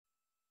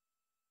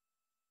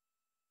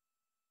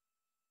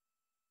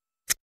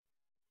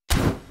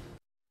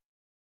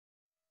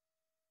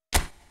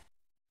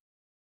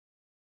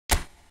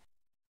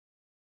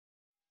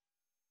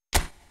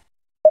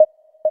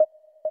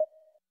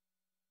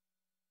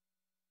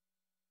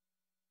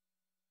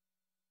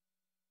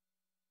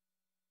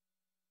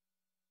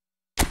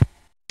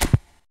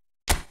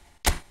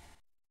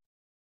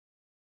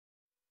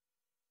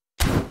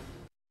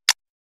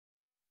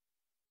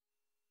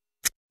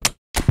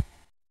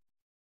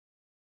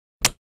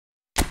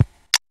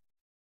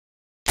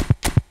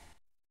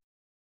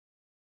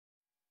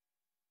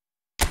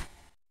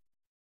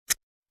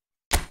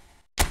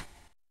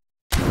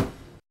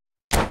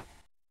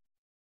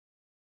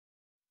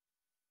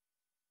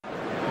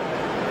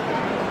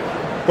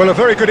Well, a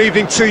very good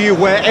evening to you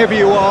wherever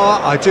you are.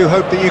 I do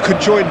hope that you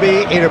can join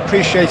me in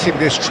appreciating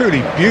this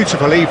truly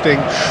beautiful evening,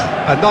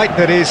 a night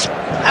that is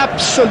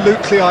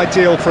absolutely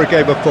ideal for a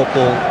game of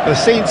football. The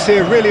scenes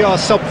here really are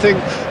something,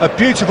 a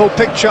beautiful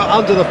picture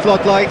under the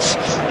floodlights.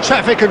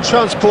 Traffic and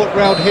transport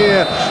round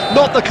here,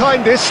 not the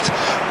kindest,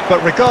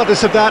 but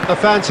regardless of that, the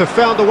fans have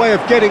found a way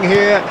of getting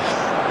here.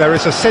 There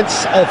is a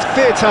sense of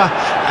theatre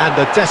and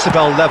the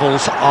decibel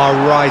levels are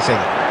rising.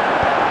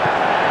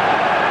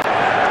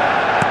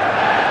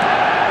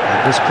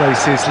 This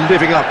place is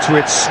living up to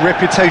its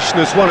reputation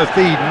as one of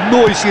the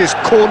noisiest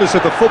corners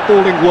of the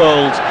footballing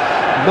world.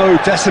 No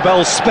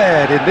decibels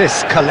spared in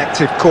this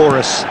collective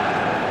chorus.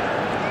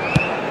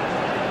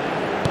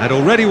 And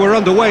already we're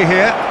underway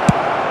here.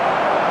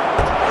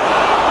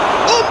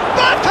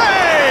 Mbappe!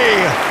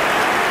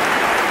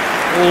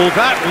 Oh,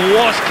 that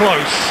was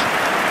close.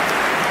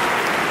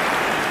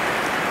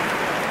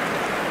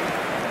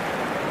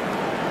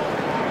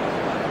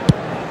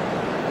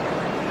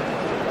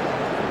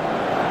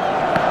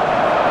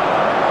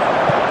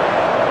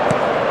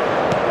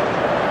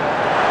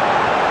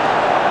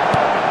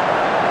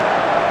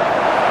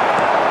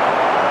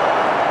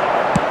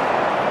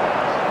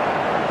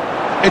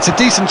 It's a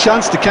decent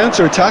chance to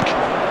counter-attack.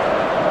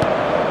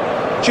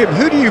 Jim,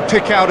 who do you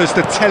pick out as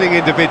the telling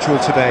individual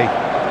today?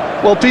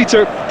 Well,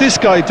 Peter, this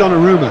guy,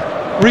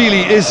 Donnarumma, really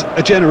is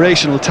a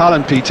generational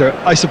talent, Peter.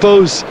 I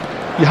suppose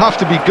you have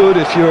to be good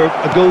if you're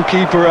a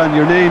goalkeeper and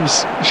your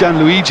name's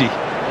Gianluigi.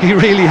 He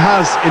really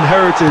has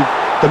inherited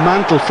the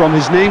mantle from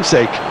his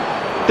namesake.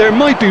 There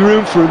might be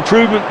room for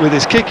improvement with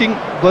his kicking,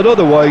 but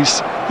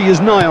otherwise, he is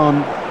nigh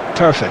on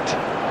perfect.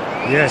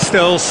 Yes,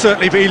 they'll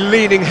certainly be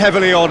leaning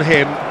heavily on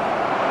him.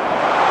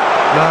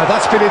 No,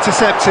 that's been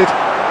intercepted.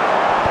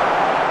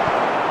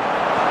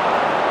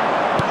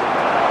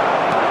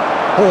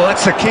 Oh,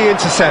 that's a key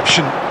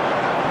interception.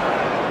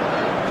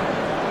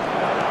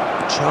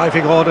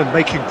 Driving on and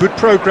making good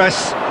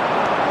progress.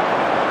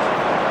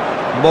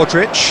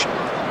 Modric.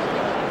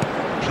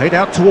 Played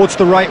out towards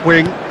the right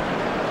wing.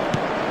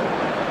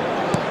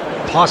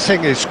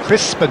 Passing is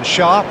crisp and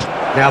sharp.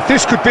 Now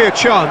this could be a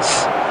chance.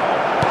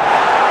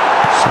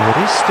 So it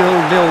is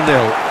still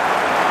 0-0.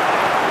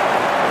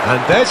 And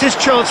there's his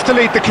chance to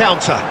lead the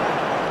counter.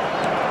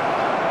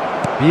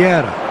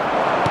 Vieira.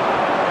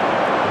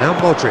 Now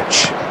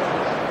Modric.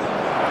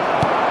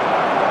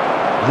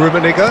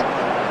 Rummenigge.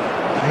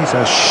 He's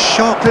a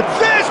sharp...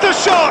 There's the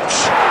shot!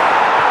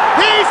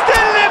 He's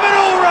delivered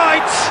all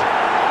right!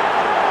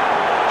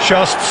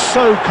 Just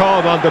so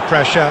calm under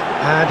pressure,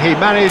 and he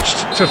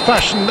managed to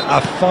fashion a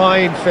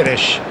fine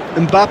finish.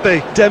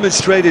 Mbappe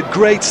demonstrated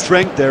great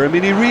strength there. I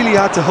mean, he really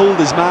had to hold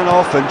his man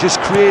off and just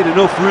create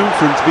enough room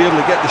for him to be able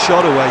to get the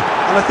shot away.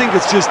 And I think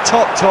it's just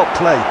top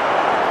play.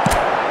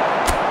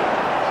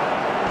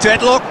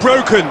 Deadlock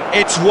broken,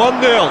 it's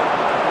 1-0.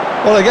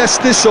 Well, I guess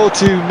this ought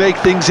to make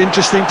things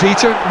interesting,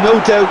 Peter.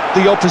 No doubt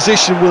the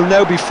opposition will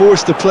now be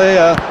forced to play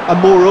a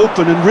more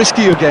open and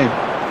riskier game.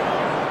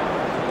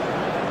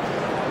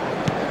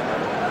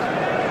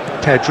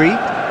 Pedri.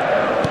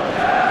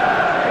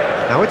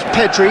 Now it's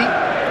Pedri.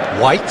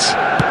 White.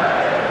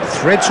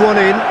 Threads one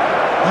in.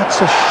 That's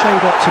a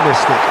shade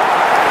optimistic.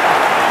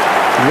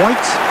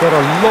 White got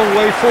a long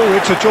way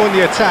forward to join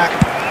the attack.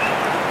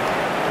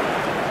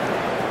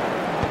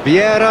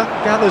 Vieira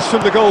gathers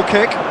from the goal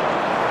kick.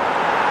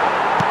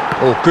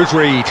 Oh, good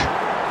read.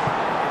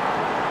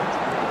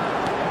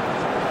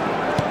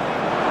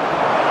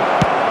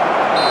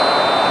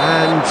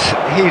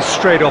 And he's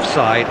straight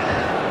offside.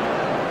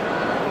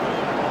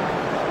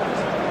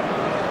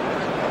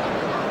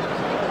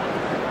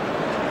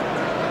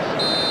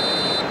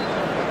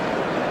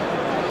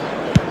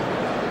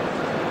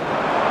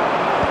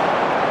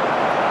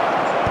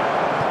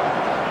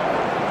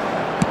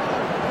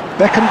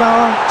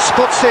 Beckenbauer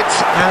spots it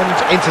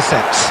and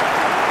intercepts.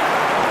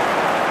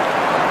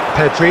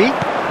 Pedri.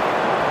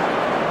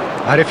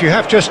 And if you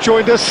have just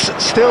joined us,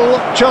 still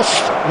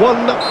just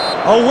one...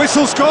 Oh,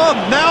 whistle's gone,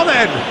 now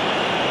then!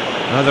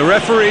 And the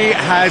referee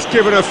has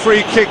given a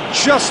free kick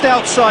just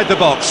outside the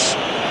box.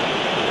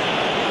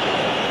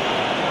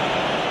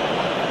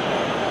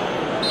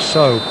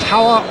 So,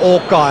 power or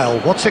guile,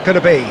 what's it going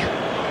to be?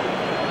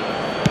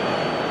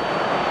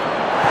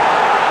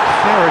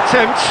 Fair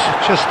attempt,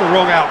 just the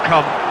wrong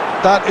outcome.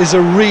 That is a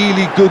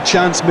really good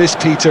chance missed,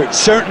 Peter.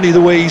 Certainly the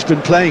way he's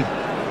been playing.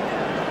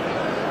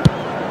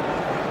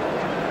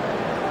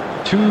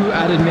 2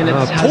 added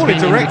minutes has poorly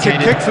been directed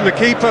indicated. kick from the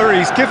keeper,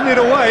 he's given it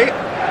away.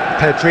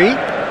 Pedri.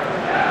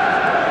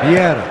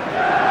 Vieira.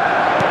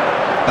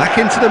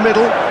 Back into the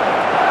middle.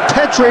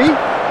 Pedri.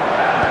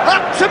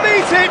 Up to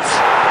meet it!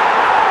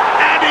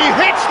 And he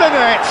hits the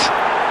net!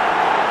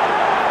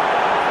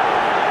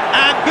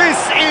 And this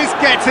is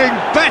getting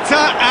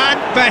better and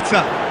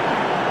better.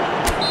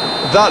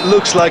 That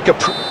looks like a...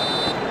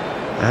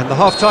 And the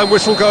half-time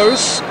whistle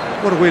goes.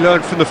 What have we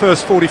learned from the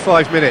first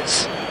 45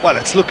 minutes? Well,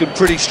 it's looking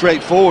pretty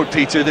straightforward,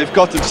 Peter. They've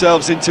got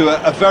themselves into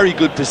a very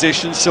good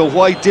position, so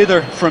why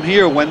dither from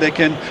here when they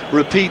can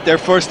repeat their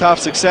first half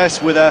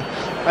success with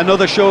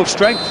another show of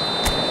strength?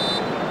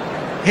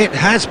 It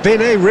has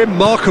been a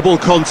remarkable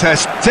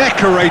contest,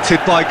 decorated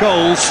by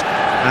goals,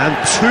 and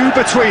two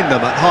between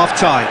them at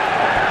half-time.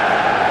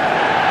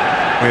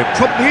 We're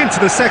promptly into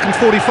the second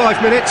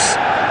 45 minutes.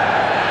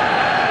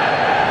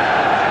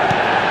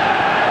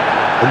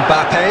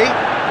 Mbappe.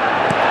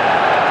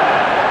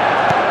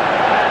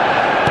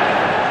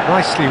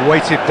 Nicely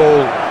weighted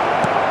ball.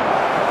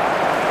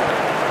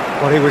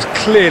 Well, he was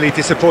clearly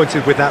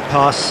disappointed with that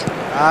pass.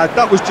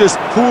 That was just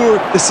poor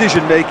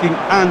decision-making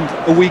and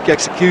a weak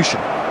execution.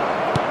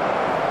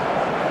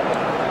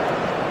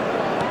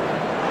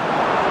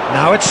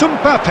 Now it's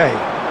Mbappe.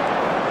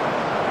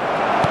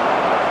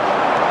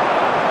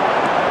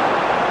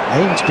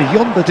 Aims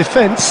beyond the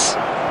defence.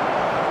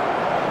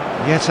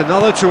 Yet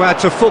another to add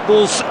to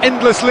football's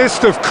endless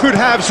list of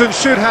could-haves and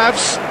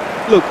should-haves.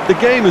 Look, the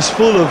game is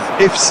full of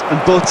ifs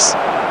and buts.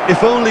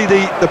 If only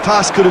the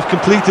pass could have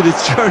completed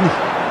its journey.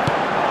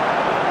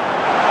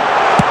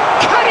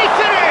 Can he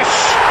finish?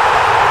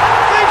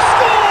 They've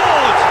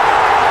scored!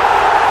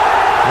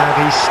 And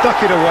he stuck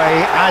it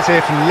away as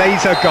if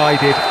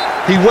laser-guided.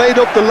 He weighed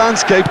up the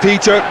landscape,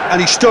 Peter,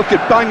 and he stuck it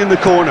bang in the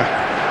corner.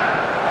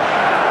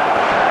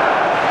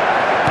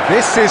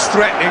 This is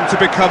threatening to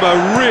become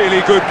a really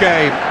good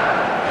game.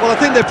 Well, I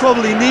think they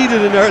probably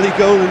needed an early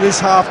goal in this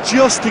half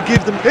just to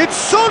give them... It's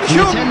Son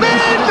Heung-min!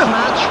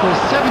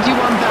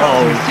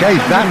 Oh, he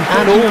gave that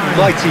an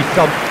almighty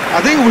thump.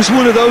 I think it was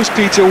one of those,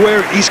 Peter,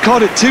 where he's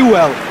caught it too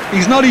well.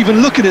 He's not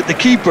even looking at the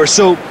keeper,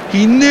 so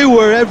he knew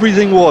where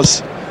everything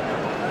was.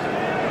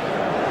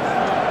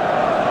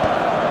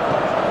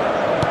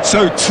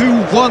 So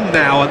 2-1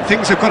 now, and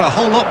things have got a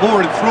whole lot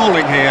more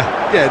enthralling here.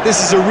 Yeah, this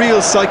is a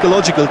real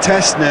psychological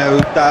test now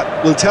that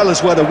will tell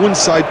us whether one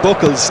side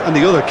buckles and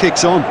the other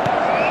kicks on.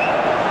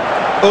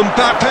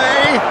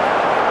 Mbappe!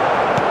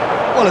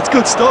 Well, it's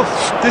good stuff.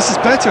 This is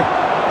better.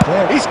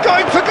 Yeah. He's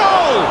going for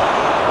goal!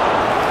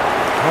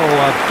 Oh,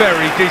 a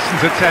very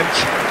decent attempt.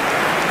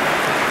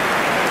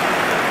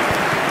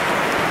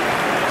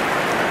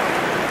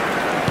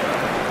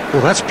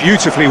 Well, that's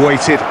beautifully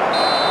weighted.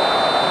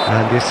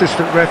 And the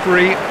assistant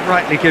referee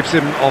rightly gives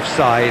him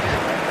offside.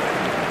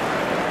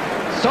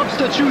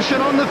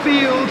 Substitution on the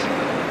field.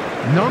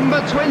 Number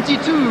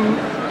 22.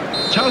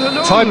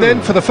 Time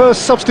then for the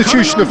first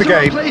substitution of the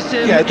game.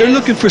 Yeah, they're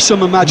looking for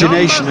some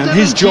imagination, and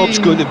his job's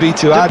going to be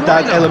to add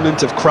that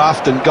element of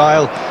craft and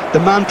guile, the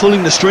man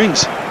pulling the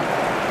strings.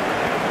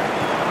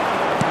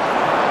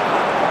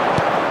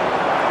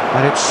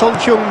 And it's Son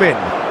Heung-min.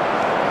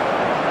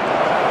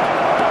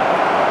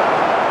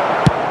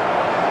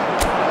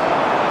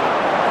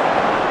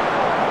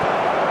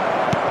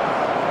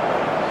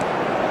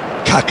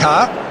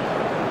 Kaka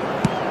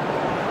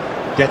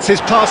gets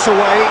his pass away.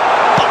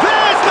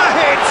 There's the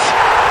hit!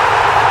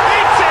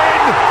 It's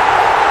in!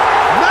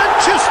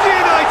 Manchester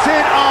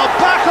United are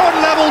back on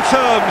level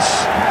terms.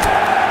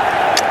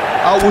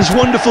 It was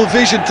wonderful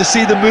vision to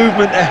see the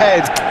movement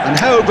ahead, and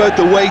how about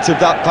the weight of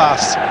that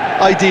pass?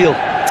 Ideal.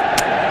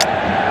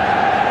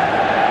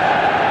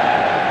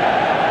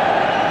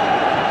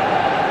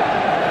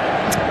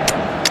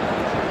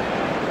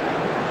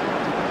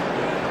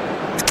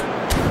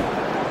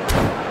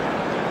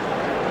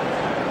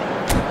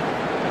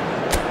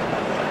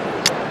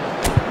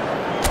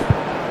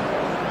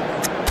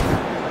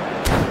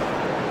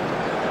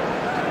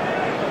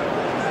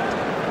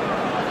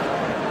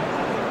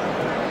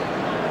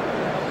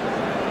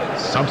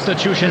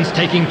 Substitutions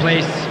taking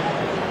place.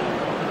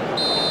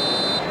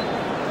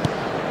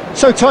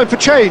 So time for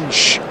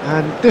change,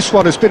 and this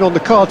one has been on the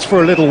cards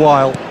for a little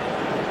while.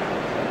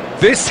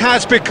 This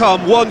has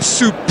become one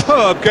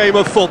superb game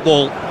of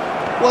football.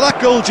 Well, that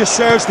goal just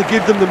serves to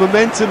give them the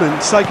momentum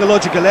and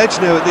psychological edge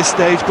now at this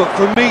stage, but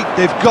for me,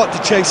 they've got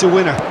to chase a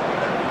winner.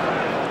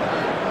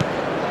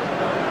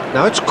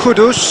 Now it's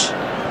Kudus.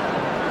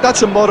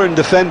 That's a modern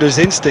defender's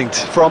instinct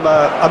from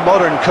a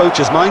modern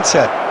coach's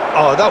mindset.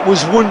 Oh, that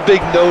was one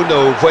big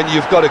no-no when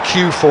you've got a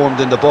queue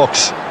formed in the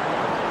box.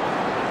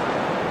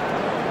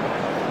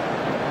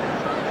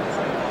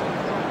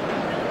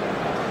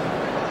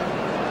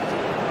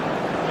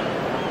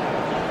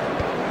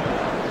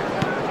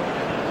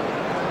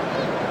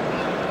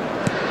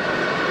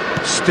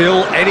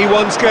 Still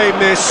anyone's game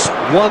this.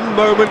 One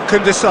moment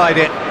can decide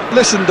it.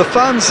 Listen, the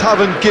fans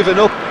haven't given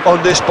up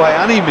on this by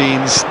any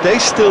means. They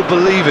still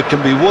believe it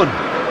can be won.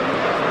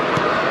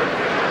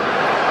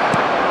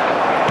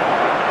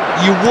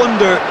 You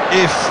wonder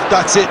if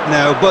that's it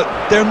now, but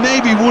there may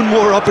be one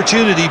more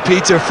opportunity,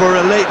 Peter, for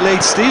a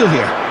late steal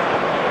here.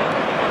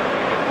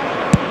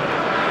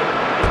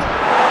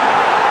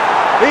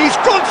 He's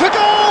gone for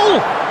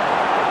goal!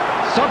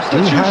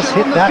 He has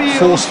hit that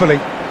forcefully.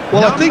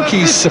 Well, I think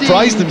he's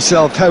surprised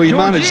himself how he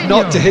managed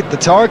not to hit the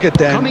target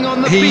then.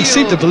 He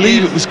seemed to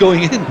believe it was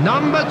going in.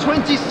 Number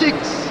 26. 6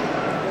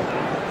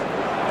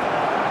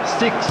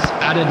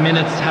 added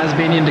minutes has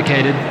been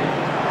indicated.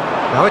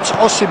 Now it's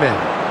Osimhen.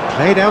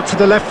 Played out to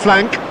the left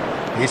flank.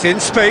 He's in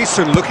space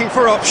and looking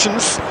for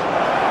options.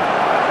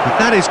 But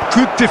that is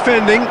good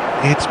defending.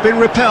 It's been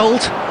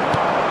repelled.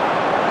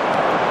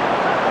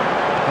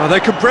 Oh, they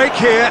can break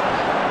here.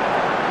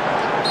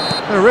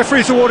 The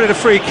referee's awarded a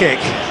free kick.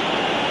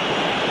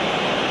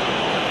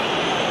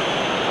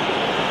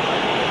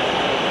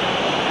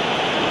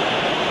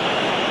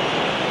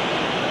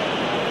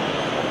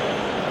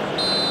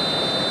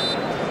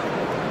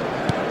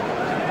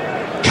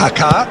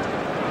 Kaka.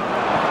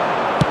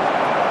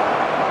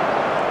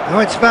 Now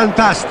it's Van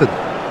Basten.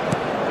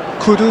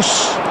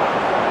 Kudus.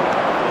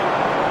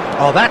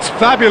 Oh, that's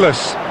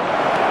fabulous.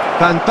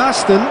 Van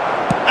Basten.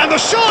 And the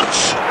shot!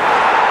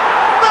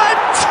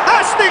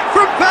 Fantastic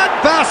from Van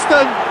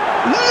Basten!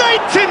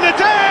 Late in the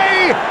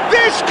day!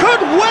 This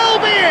could well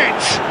be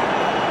it!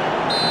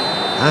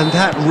 And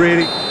that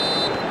really...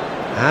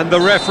 And the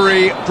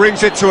referee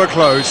brings it to a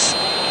close.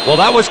 Well,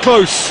 that was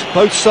close.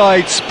 Both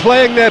sides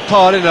playing their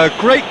part in a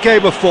great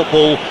game of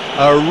football.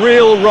 A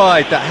real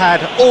ride that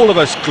had all of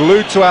us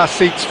glued to our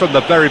seats from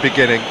the very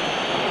beginning.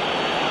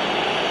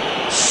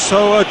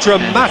 So a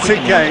dramatic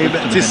game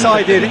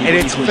decided in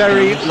its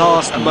very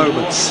last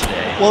moments.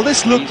 Well,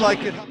 this looked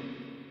like it...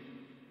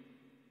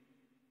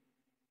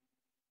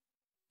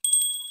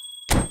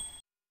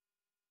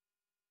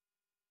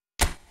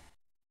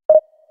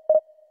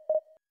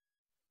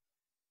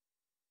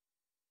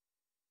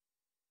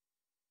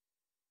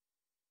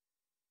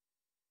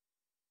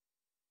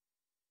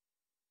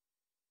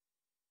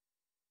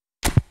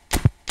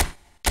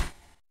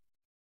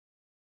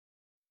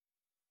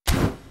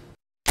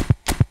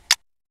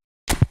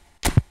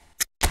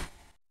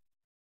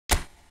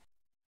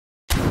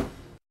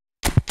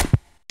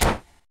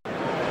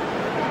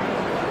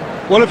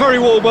 Well, a very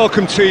warm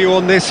welcome to you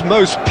on this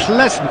most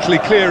pleasantly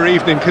clear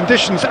evening.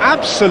 Conditions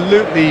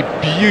absolutely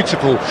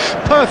beautiful.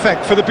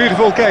 Perfect for the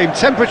beautiful game.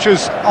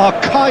 Temperatures are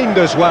kind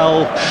as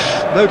well.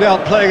 No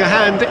doubt playing a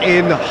hand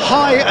in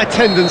high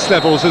attendance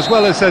levels as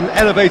well as an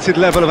elevated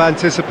level of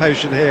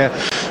anticipation here.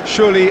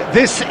 Surely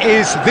this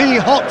is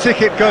the hot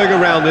ticket going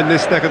around in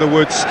this neck of the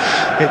woods.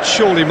 It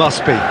surely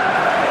must be.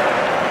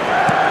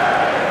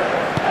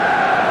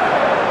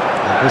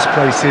 This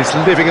place is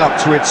living up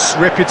to its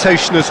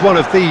reputation as one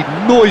of the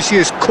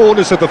noisiest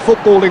corners of the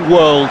footballing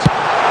world.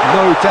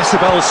 No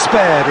decibels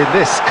spared in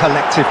this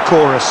collective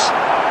chorus.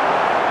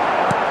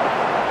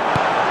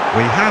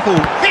 We have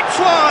all... Hits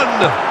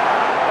one!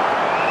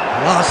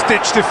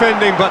 Last-ditch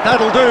defending, but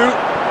that'll do.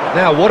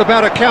 Now, what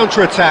about a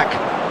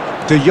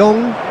counter-attack? De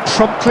Jong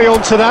promptly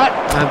onto that,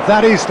 and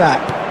that is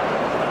that.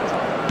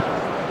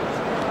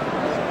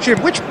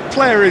 Jim, which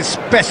player is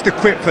best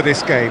equipped for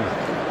this game?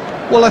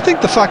 Well, I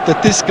think the fact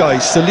that this guy,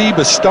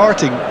 Saliba's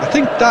starting, I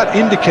think that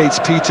indicates,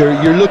 Peter,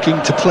 you're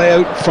looking to play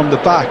out from the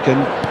back,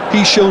 and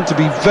he's shown to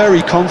be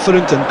very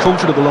confident and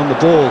comfortable on the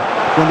ball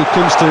when it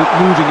comes to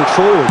moving it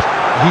forward.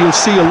 He'll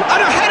see a...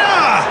 And a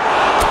header!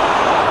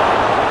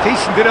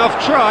 Decent enough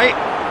try.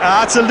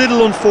 That's a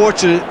little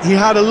unfortunate. He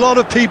had a lot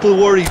of people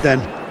worried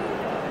then.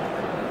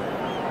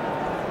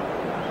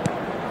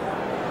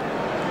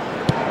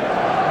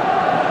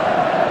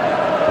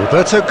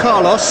 Roberto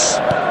Carlos.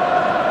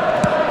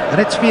 And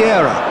it's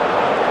Vieira.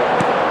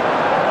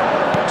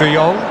 De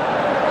Jong.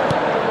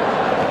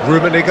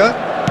 Rummenigge.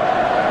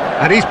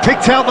 And he's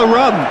picked out the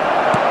run.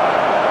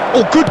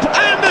 Oh, good.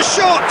 And the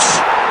shot!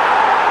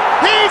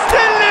 He's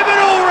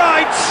delivered all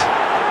right!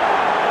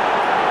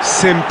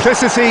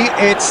 Simplicity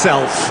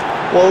itself.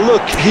 Well,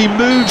 look, he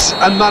moves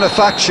and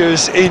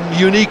manufactures in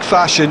unique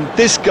fashion.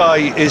 This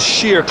guy is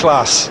sheer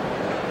class.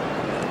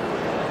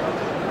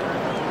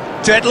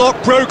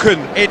 Deadlock broken.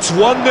 It's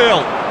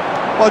 1-0.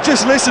 Well,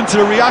 just listen to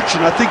the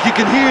reaction. I think you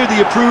can hear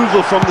the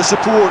approval from the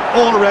support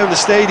all around the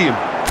stadium.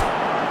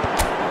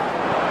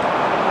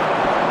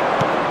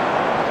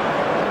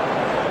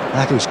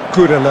 That is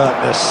good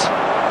alertness.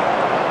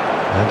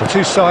 And the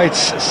two sides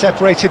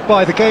separated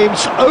by the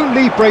game's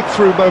only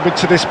breakthrough moment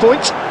to this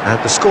point. And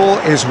the score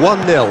is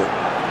 1-0.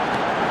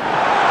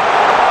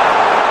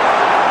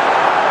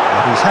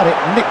 And he's had it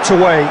nicked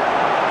away.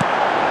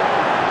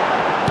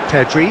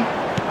 Pedri.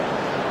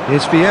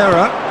 Here's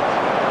Vieira.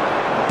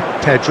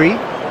 Pedri.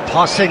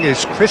 Passing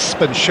is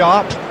crisp and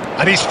sharp,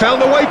 and he's found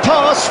the way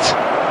past,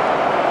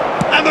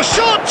 and the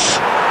shot!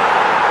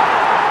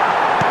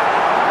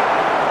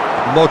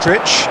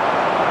 Modric,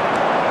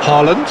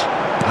 Haaland,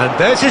 and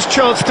there's his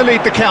chance to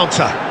lead the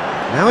counter.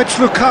 Now it's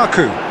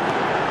Lukaku.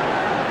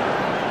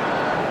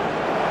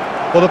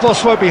 Well, the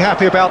boss won't be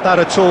happy about that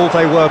at all.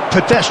 They were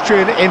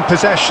pedestrian in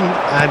possession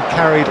and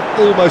carried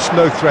almost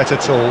no threat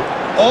at all.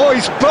 Oh,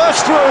 he's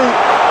burst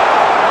through!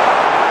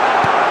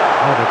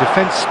 Oh, the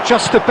defence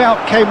just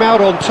about came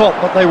out on top,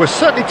 but they were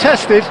certainly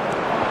tested.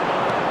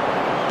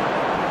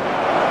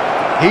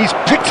 He's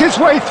picked his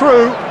way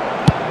through.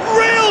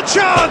 Real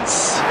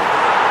chance!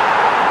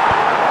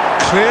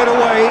 Cleared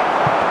away.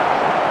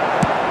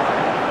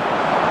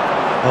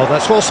 Oh,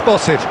 that's well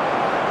spotted.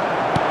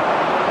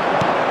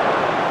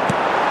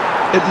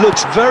 It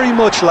looks very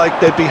much like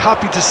they'd be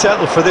happy to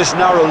settle for this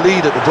narrow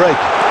lead at the break.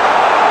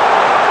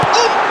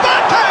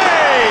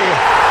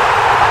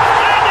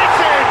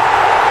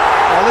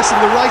 Listen,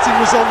 the writing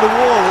was on the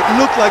wall. It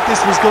looked like this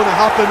was going to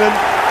happen, and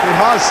it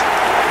has.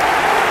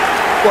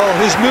 Well,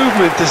 his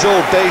movement is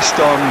all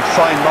based on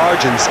fine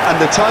margins, and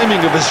the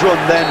timing of his run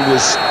then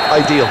was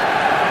ideal.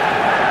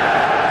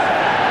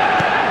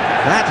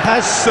 That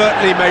has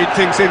certainly made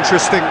things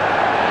interesting.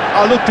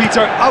 Oh, look,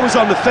 Peter, I was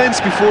on the fence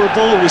before a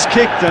ball was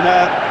kicked, and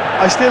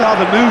I still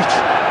haven't moved.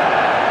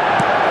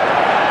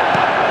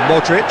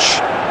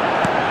 Modric.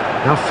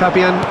 Now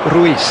Fabian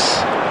Ruiz.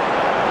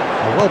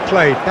 Oh, well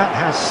played. That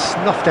has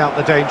snuffed out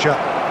the danger.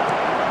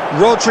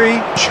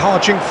 Rodri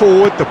charging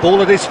forward, the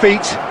ball at his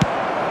feet.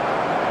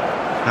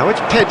 Now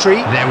it's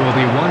Pedri. There will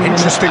be 1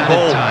 Interesting minute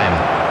ball. added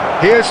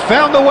time. He has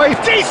found the way.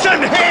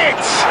 Decent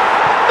hit!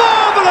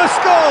 Marvellous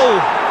goal!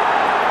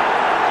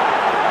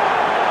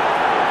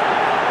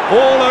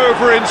 All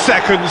over in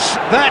seconds.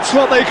 That's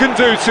what they can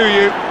do to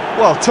you.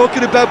 Well,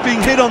 talking about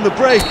being hit on the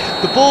break,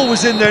 the ball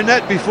was in their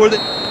net before the...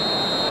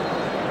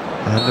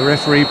 And the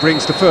referee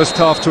brings the first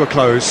half to a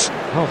close.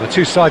 Well, the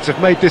two sides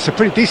have made this a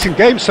pretty decent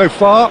game so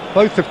far.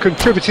 Both have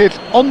contributed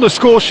on the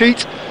score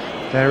sheet.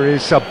 There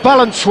is a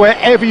balance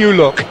wherever you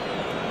look.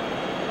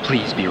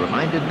 Please be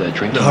reminded that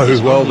drinking No, is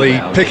well, only the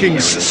allowed in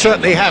pickings areas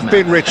certainly have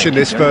been rich in Thank you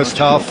this very first much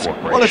for half. your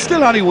cooperation. Well, it's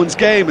still anyone's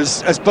game,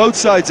 as both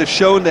sides have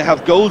shown they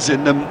have goals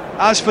in them.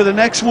 As for the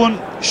next one,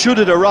 should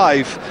it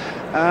arrive,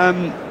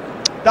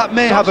 that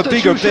may have a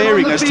bigger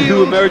bearing as to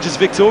who emerges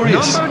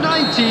victorious. Number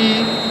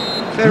 90.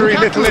 Very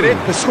little in it.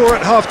 The score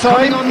at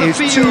half-time Coming on the is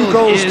field 2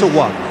 goals to is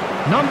 1.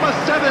 Number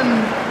 7.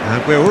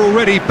 And we're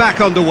already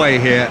back underway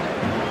here.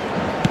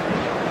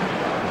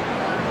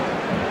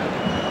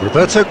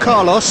 Roberto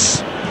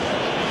Carlos.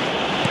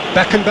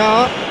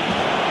 Beckenbauer.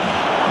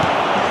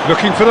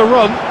 Looking for the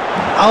run.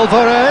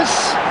 Alvarez.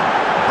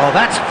 Oh,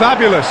 that's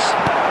fabulous.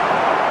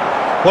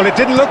 Well, it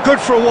didn't look good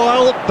for a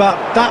while, but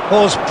that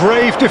was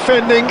brave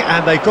defending,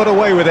 and they got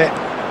away with it.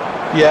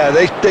 Yeah,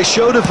 they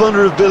showed a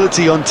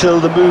vulnerability until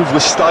the move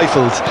was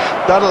stifled.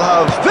 That'll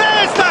have...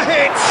 There's the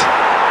hit!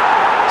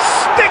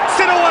 Sticks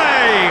it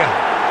away!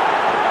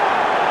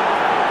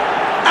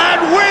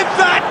 And with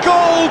that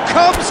goal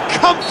comes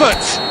comfort!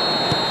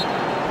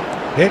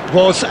 It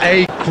was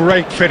a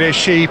great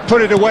finish. He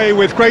put it away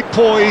with great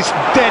poise,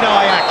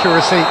 dead-eye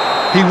accuracy.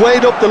 He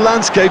weighed up the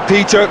landscape,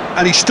 Peter,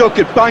 and he stuck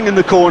it bang in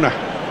the corner.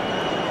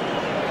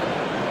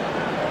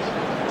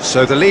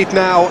 So the lead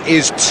now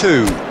is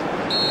 2.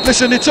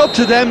 Listen, it's up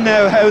to them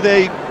now how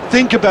they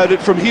think about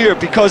it from here,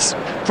 because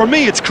for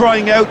me it's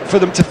crying out for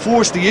them to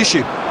force the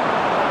issue.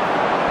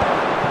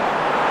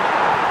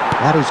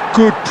 That is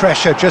good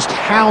pressure, just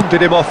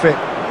hounded him off it.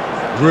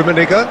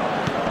 Rummenigge,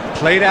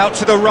 played out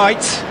to the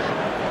right.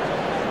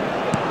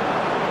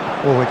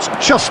 Oh, it's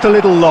just a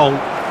little long.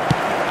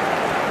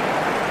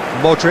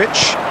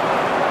 Modric.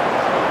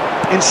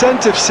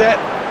 Incentive set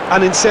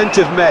and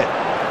incentive met.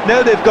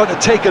 Now they've got to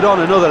take it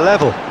on another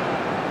level.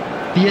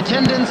 The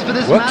attendance for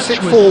this Works match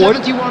it was forward,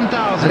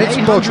 and it's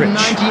Modric.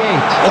 71,898.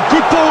 Oh,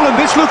 good ball, and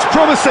this looks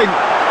promising.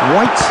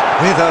 White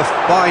with a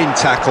fine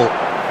tackle.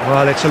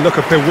 Well, it's a look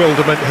of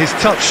bewilderment. His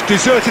touch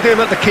deserted him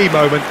at the key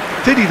moment.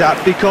 Pity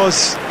that,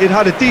 because it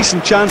had a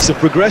decent chance of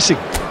progressing.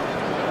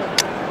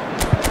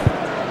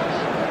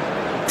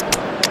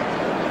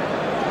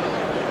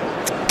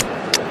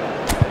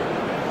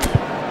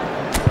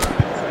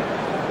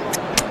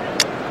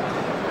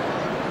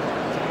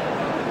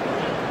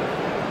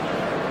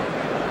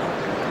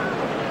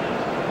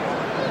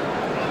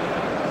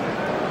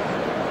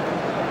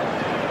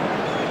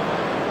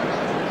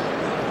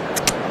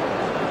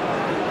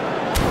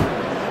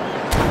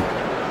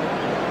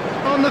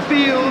 On the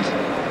field,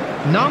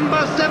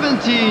 number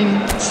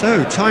 17.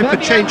 So, time for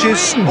Fabian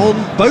changes Ruiz.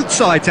 on both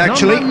sides,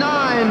 actually. Number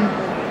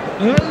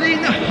 9,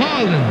 Erling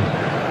Haaland.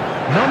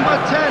 Number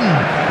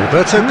 10,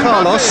 Roberto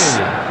Carlos.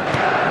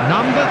 Mbappe.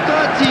 Number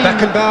 13,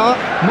 Beckenbauer.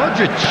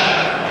 Modric.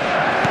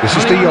 This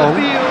is De Coming on Jong.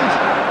 the field,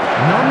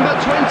 number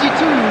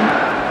 22,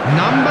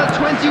 number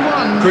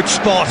 21. Good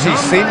spot, he's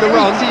number seen the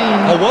run.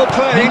 18, Oh, well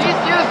played.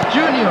 Vinicius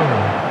Junior.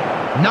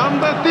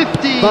 Number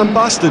 15. Van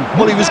Basten,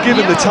 well, he was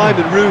given the time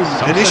and room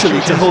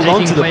initially to hold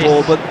on to the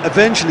ball, but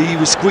eventually he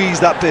was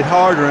squeezed that bit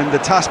harder and the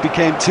task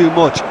became too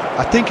much.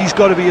 I think he's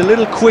got to be a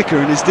little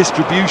quicker in his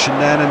distribution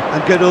then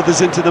and get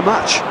others into the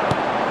match.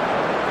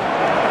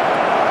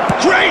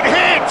 Great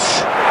hit!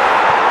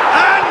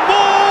 And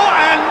more,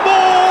 and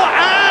more,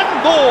 and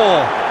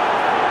more!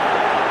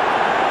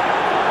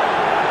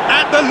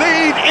 And the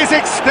lead is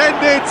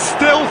extended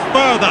still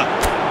further.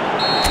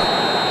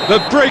 The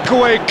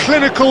breakaway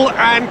clinical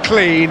and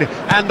clean,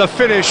 and the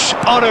finish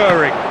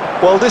unerring.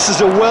 Well, this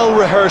is a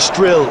well-rehearsed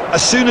drill.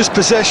 As soon as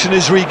possession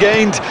is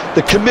regained,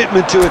 the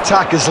commitment to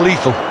attack is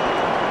lethal.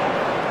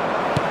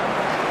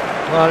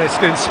 Well, it's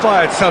an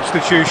inspired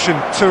substitution.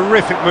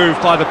 Terrific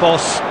move by the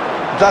boss.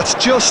 That's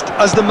just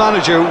as the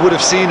manager would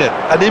have seen it,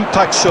 an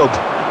impact sub.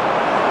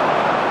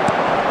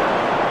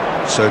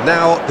 So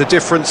now the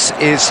difference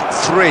is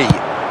 3.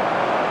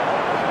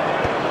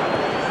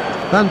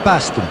 Van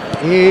Basten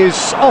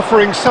is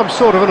offering some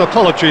sort of an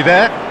apology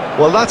there.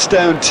 Well, that's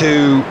down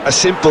to a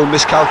simple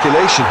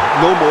miscalculation.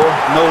 No more,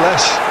 no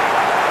less.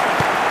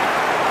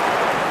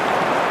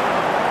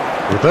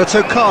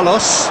 Roberto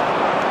Carlos.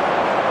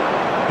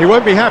 He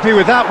won't be happy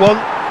with that one.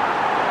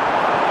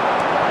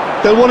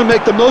 They'll want to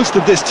make the most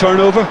of this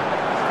turnover.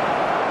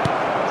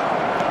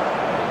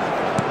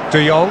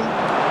 De Jong.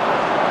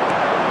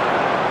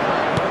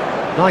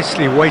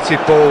 Nicely weighted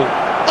ball.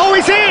 Oh,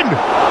 he's in!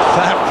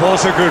 That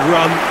was a good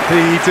run.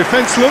 The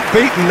defence looked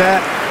beaten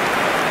there.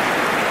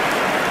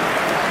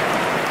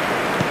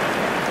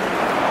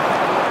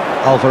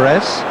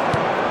 Alvarez.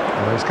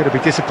 Oh, he's going to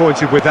be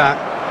disappointed with that.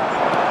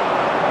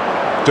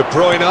 De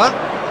Bruyne.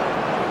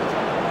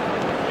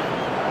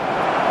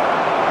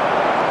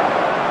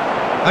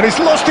 And he's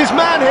lost his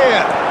man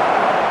here.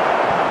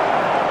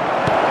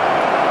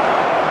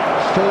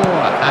 4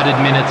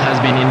 added minutes has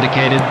been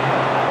indicated.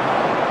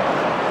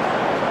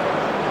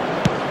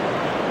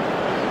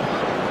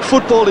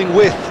 Footballing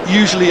with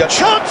usually a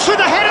Chance for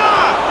the header!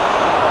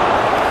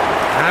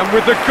 And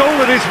with the goal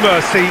at his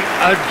mercy,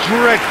 a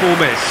dreadful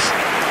miss.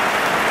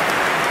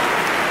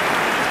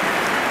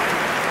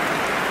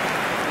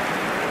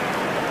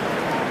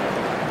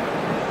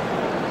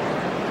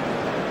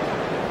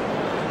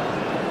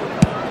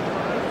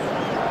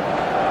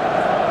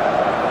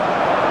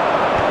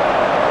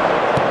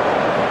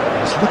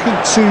 Looking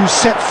to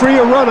set free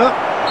a runner.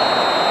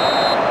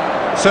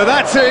 So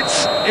that's it.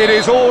 It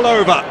is all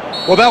over.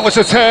 Well, that was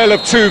a tale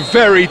of two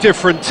very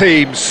different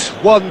teams.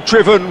 One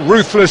driven,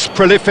 ruthless,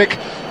 prolific.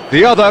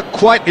 The other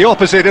quite the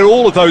opposite in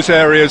all of those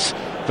areas.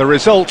 The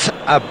result,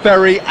 a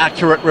very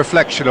accurate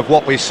reflection of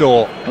what we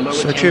saw.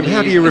 So, Jim,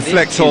 how do you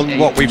reflect on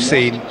what we've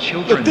seen?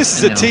 Look, this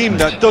is a team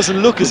that doesn't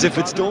look as if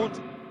it's daunting.